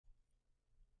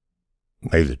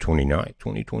May the 29th,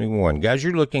 2021. Guys,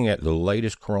 you're looking at the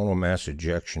latest coronal mass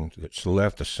ejection that's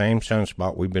left the same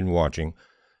sunspot we've been watching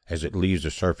as it leaves the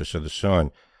surface of the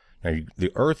sun. Now,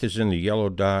 the Earth is in the yellow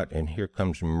dot, and here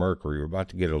comes Mercury. We're about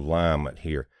to get alignment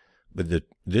here. But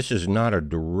this is not a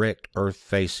direct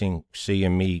Earth-facing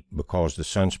CME because the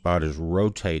sunspot is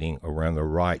rotating around the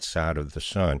right side of the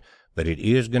sun. But it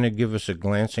is going to give us a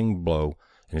glancing blow,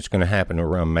 and it's going to happen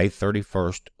around May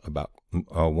 31st, about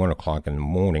 1 o'clock in the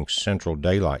morning, Central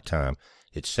Daylight Time.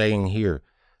 It's saying here,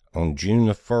 on June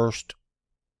the 1st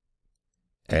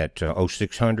at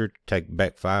 0600, take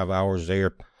back 5 hours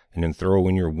there, and then throw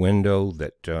in your window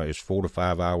that is 4 to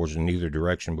 5 hours in either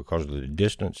direction because of the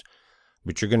distance.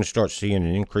 But you're going to start seeing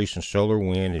an increase in solar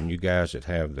wind, and you guys that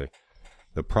have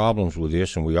the problems with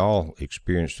this, and we all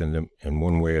experienced them in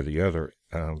one way or the other,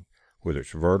 whether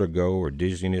it's vertigo or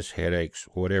dizziness, headaches,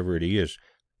 whatever it is,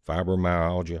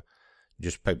 fibromyalgia,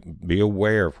 just be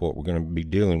aware of what we're going to be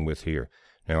dealing with here.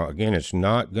 Now, again, it's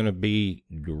not going to be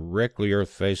directly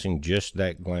Earth-facing, just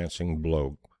that glancing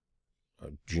blow.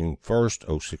 June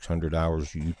 1st, 0600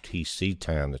 hours UTC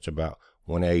time. That's about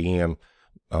 1 a.m.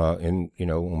 On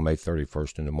May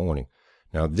 31st in the morning.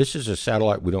 Now, this is a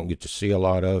satellite we don't get to see a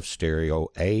lot of, Stereo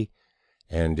A,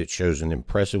 and it shows an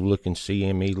impressive-looking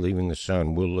CME leaving the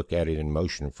sun. We'll look at it in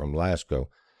motion from LASCO.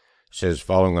 It says,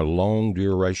 following a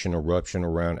long-duration eruption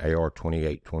around AR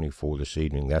 2824 this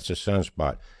evening. That's a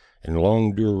sunspot. And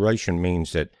long duration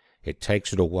means that it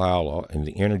takes it a while, and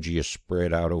the energy is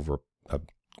spread out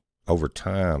over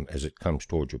time as it comes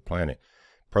towards your planet.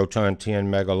 Proton 10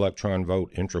 megaelectron volt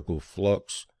integral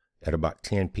flux at about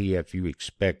 10 PFU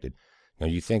expected. Now,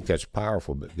 you think that's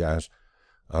powerful, but guys,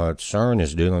 CERN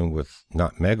is dealing with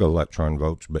not megaelectron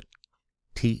volts, but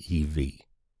TeV.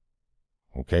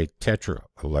 Okay, tetra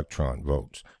electron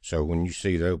volts. So when you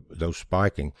see those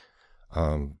spiking,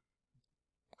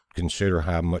 consider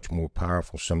how much more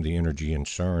powerful some of the energy in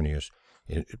CERN is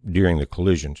during the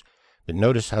collisions. But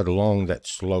notice how long that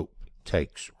slope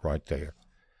takes right there.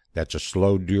 That's a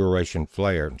slow duration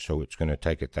flare, and so it's going to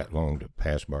take it that long to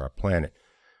pass by our planet.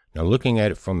 Now, looking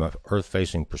at it from an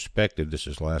Earth-facing perspective, this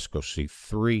is LASCO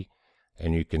C3,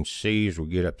 and you can see as we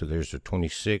get up to, there's the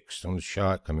 26th on the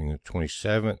shot, coming the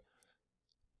 27th,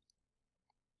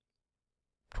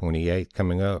 28th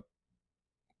coming up.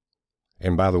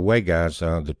 And by the way, guys,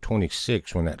 the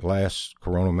 26th, when that last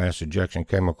coronal mass ejection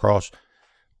came across,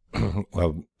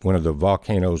 one of the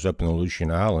volcanoes up in the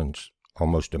Aleutian Islands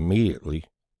almost immediately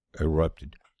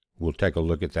erupted. We'll take a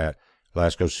look at that.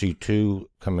 LASCO C2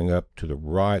 coming up to the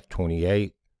right,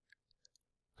 28th,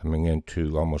 coming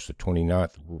into almost the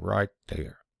 29th, right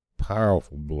there.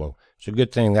 Powerful blow. It's a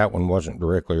good thing that one wasn't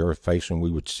directly Earth-facing.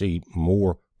 We would see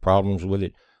more problems with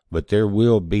it, but there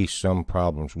will be some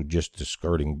problems with just the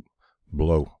skirting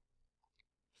blow.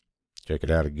 Check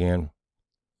it out again.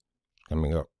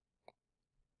 Coming up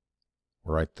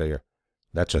right there.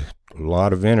 That's a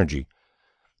lot of energy.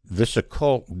 This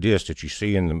occult disc that you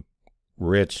see in the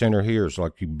red center here is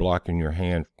like you blocking your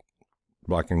hand,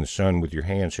 blocking the sun with your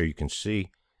hand so you can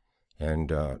see. And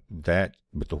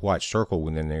but the white circle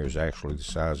within there is actually the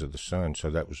size of the sun. So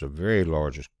that was a very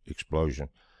large explosion.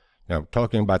 Now,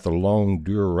 talking about the long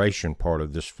duration part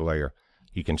of this flare,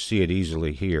 you can see it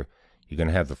easily here. You're going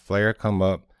to have the flare come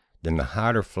up, then the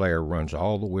hider flare runs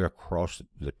all the way across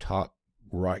the top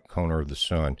right corner of the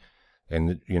sun.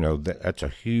 And, that's a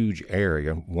huge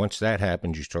area. Once that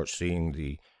happens, you start seeing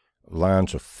the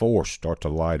lines of force start to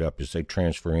light up as they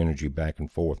transfer energy back and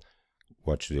forth.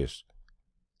 Watch this.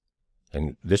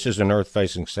 And this is an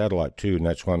Earth-facing satellite, too, and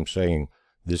that's why I'm saying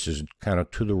this is kind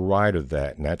of to the right of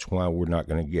that, and that's why we're not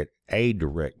going to get a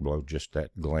direct blow, just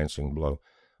that glancing blow.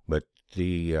 But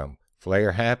the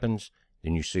flare happens,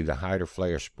 then you see the hider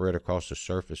flare spread across the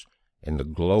surface and the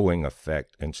glowing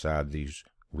effect inside these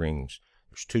rings.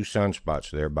 There's 2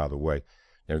 sunspots there, by the way.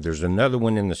 Now, there's another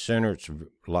one in the center. It's a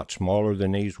lot smaller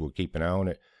than these. We'll keep an eye on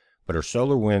it. But our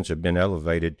solar winds have been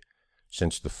elevated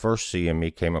since the first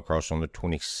CME came across on the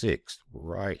 26th,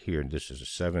 right here. This is a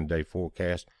 7-day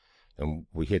forecast. And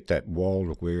we hit that wall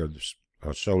where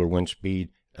the solar wind speed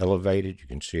elevated. You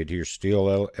can see it here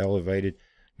still elevated.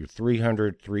 Your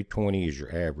 300, 320 is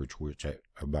your average, which is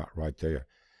about right there.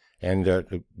 And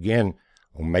again,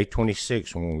 on May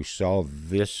 26th, when we saw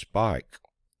this spike,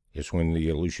 is when the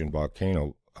Aleutian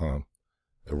volcano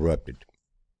erupted.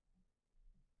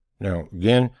 Now,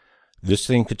 again, this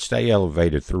thing could stay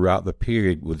elevated throughout the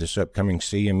period with this upcoming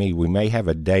CME. We may have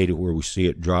a day to where we see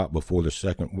it drop before the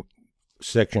second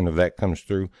section of that comes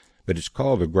through, but it's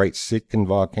called the Great Sitkin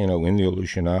Volcano in the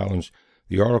Aleutian Islands.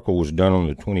 The article was done on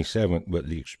the 27th, but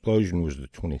the explosion was the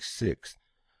 26th. It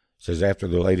says, after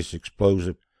the latest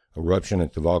explosive eruption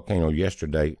at the volcano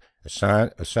yesterday,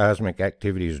 seismic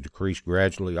activity has decreased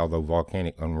gradually, although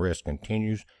volcanic unrest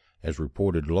continues, as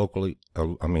reported locally.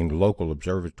 Local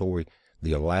observatory,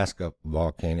 the Alaska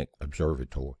Volcanic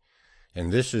Observatory,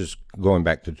 and this is going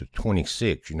back to the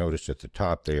 26th. You notice at the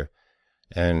top there,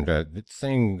 and the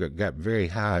thing got very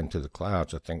high into the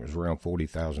clouds. I think it was around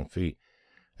 40,000 feet.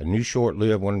 A new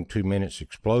short-lived 1 to 2 minutes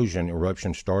explosion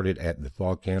eruption started at the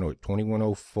volcano at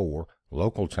 21:04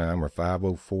 local time or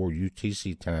 5:04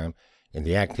 UTC time, and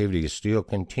the activity is still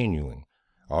continuing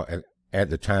at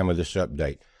the time of this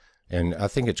update. And I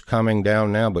think it's calming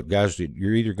down now, but guys,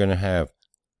 you're either going to have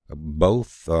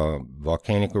both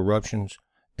volcanic eruptions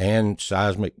and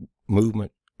seismic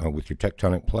movement with your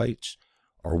tectonic plates,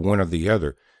 or one or the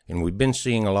other. And we've been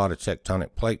seeing a lot of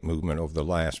tectonic plate movement over the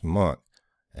last month,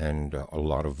 and a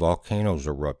lot of volcanoes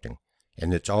erupting.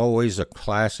 And it's always a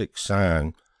classic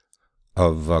sign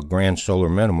of grand solar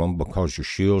minimum, because your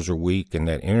shields are weak and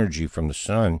that energy from the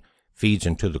sun feeds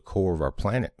into the core of our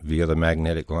planet via the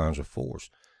magnetic lines of force.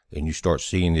 And you start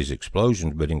seeing these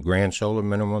explosions, but in grand solar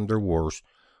minimum they're worse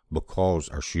because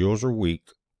our shields are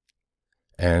weak,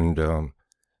 and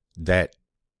that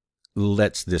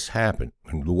lets this happen.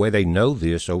 And the way they know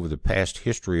this over the past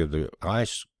history of the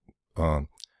ice,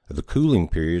 the cooling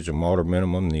periods of moderate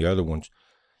minimum and the other ones,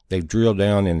 they've drilled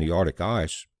down in the Arctic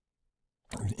ice,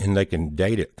 and they can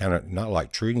date it kind of not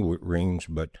like tree rings,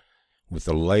 but with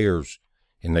the layers,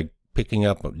 and they picking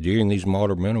up during these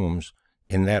moderate minimums,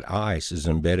 in that ice is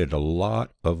embedded a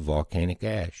lot of volcanic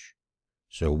ash.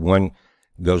 So one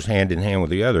goes hand in hand with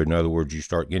the other. In other words, you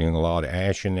start getting a lot of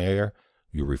ash in the air,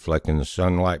 you're reflecting the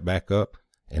sunlight back up,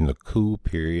 and the cool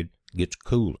period gets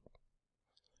cooler.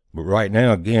 But right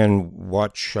now, again,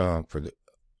 watch for the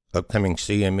upcoming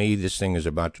CME. This thing is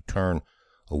about to turn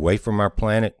away from our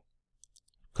planet.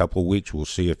 A couple of weeks, we'll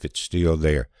see if it's still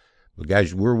there. But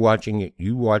guys, we're watching it.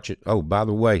 You watch it. Oh, by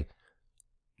the way,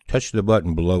 touch the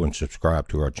button below and subscribe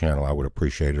to our channel. I would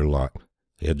appreciate it a lot.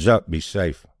 Heads up. Be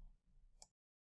safe.